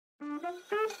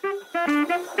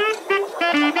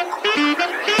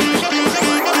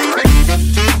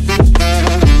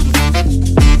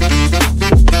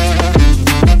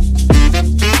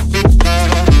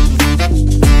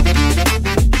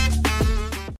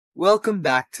Welcome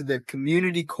back to the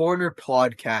Community Corner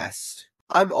podcast.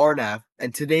 I'm Arnav,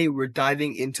 and today we're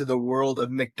diving into the world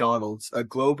of McDonald's, a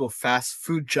global fast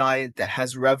food giant that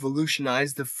has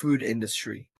revolutionized the food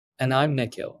industry. And I'm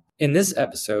Nikhil. In this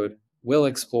episode, we'll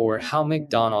explore how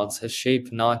McDonald's has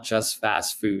shaped not just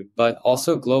fast food, but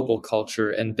also global culture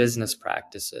and business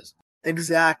practices.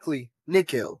 Exactly,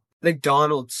 Nikhil.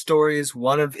 McDonald's story is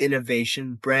one of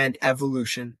innovation, brand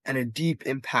evolution, and a deep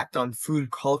impact on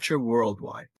food culture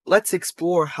worldwide. Let's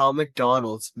explore how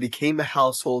McDonald's became a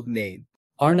household name.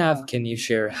 Arnav, can you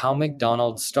share how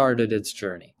McDonald's started its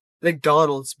journey?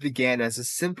 McDonald's began as a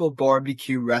simple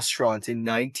barbecue restaurant in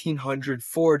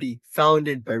 1940,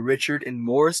 founded by Richard and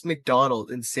Morris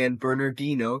McDonald in San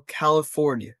Bernardino,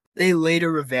 California. They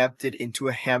later revamped it into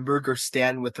a hamburger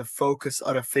stand with a focus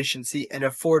on efficiency and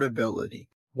affordability.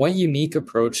 What unique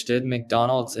approach did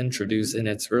McDonald's introduce in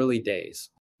its early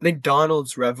days?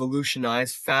 McDonald's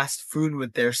revolutionized fast food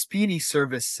with their speedy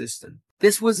service system.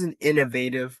 This was an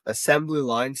innovative, assembly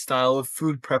line style of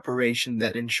food preparation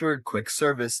that ensured quick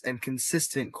service and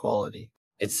consistent quality.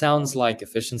 It sounds like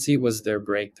efficiency was their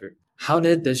breakthrough. How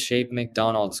did this shape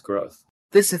McDonald's growth?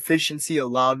 This efficiency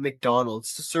allowed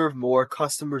McDonald's to serve more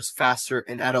customers faster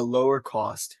and at a lower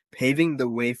cost, paving the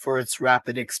way for its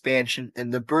rapid expansion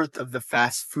and the birth of the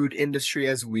fast food industry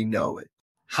as we know it.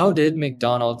 How did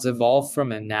McDonald's evolve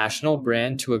from a national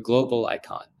brand to a global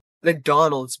icon?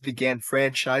 McDonald's began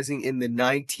franchising in the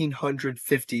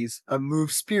 1950s, a move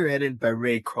spearheaded by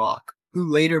Ray Kroc, who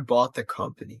later bought the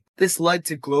company. This led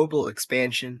to global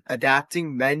expansion,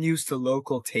 adapting menus to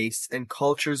local tastes and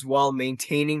cultures while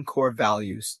maintaining core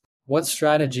values. What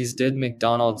strategies did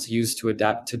McDonald's use to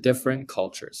adapt to different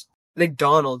cultures?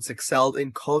 McDonald's excelled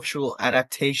in cultural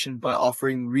adaptation by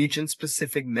offering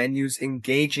region-specific menus,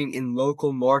 engaging in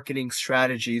local marketing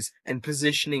strategies, and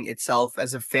positioning itself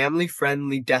as a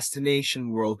family-friendly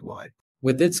destination worldwide.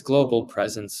 With its global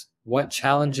presence, what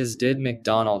challenges did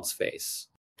McDonald's face?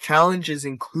 Challenges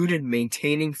included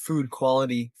maintaining food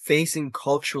quality, facing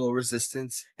cultural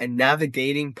resistance, and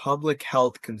navigating public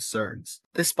health concerns.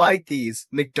 Despite these,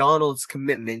 McDonald's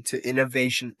commitment to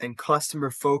innovation and customer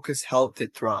focus helped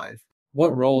it thrive.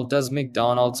 What role does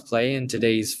McDonald's play in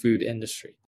today's food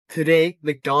industry? Today,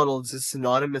 McDonald's is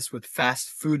synonymous with fast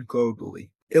food globally.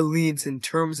 It leads in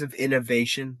terms of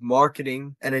innovation,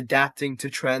 marketing, and adapting to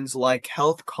trends like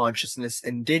health consciousness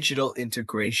and digital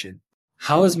integration.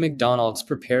 How is McDonald's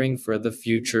preparing for the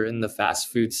future in the fast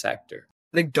food sector?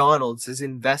 McDonald's is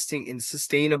investing in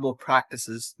sustainable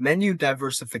practices, menu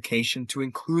diversification to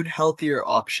include healthier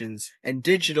options, and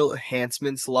digital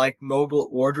enhancements like mobile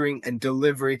ordering and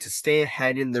delivery to stay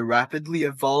ahead in the rapidly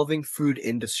evolving food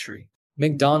industry.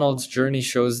 McDonald's journey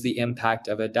shows the impact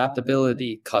of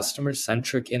adaptability,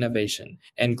 customer-centric innovation,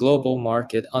 and global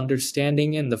market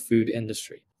understanding in the food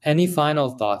industry. Any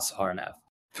final thoughts, Arnav?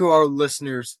 To our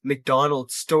listeners,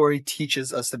 McDonald's story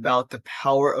teaches us about the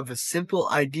power of a simple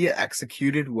idea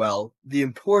executed well, the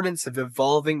importance of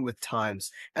evolving with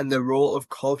times, and the role of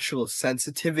cultural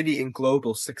sensitivity in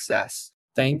global success.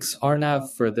 Thanks,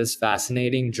 Arnav, for this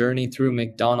fascinating journey through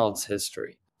McDonald's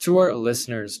history. To our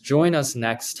listeners, join us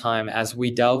next time as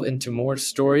we delve into more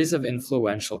stories of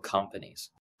influential companies.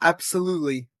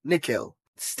 Absolutely, Nikhil.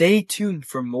 Stay tuned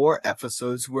for more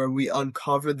episodes where we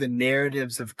uncover the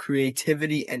narratives of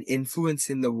creativity and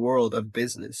influence in the world of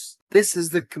business. This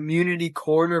is the Community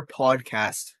Corner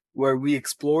podcast, where we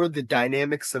explore the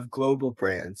dynamics of global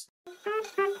brands.